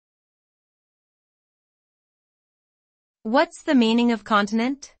What's the meaning of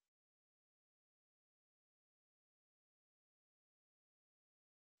continent?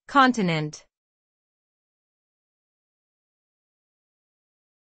 Continent.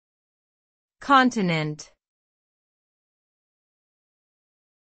 Continent.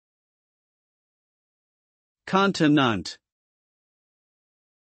 Continent.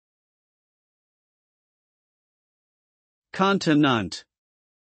 Continent.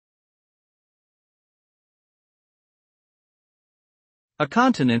 A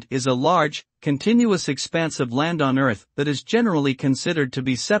continent is a large, continuous expanse of land on Earth that is generally considered to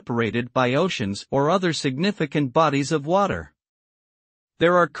be separated by oceans or other significant bodies of water.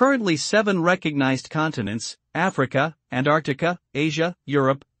 There are currently 7 recognized continents: Africa, Antarctica, Asia,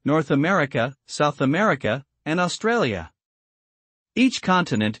 Europe, North America, South America, and Australia. Each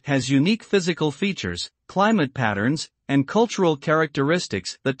continent has unique physical features, climate patterns, and cultural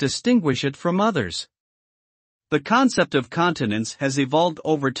characteristics that distinguish it from others. The concept of continents has evolved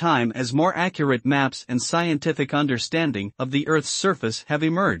over time as more accurate maps and scientific understanding of the Earth's surface have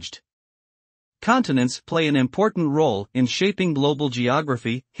emerged. Continents play an important role in shaping global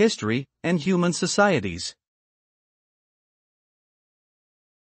geography, history, and human societies.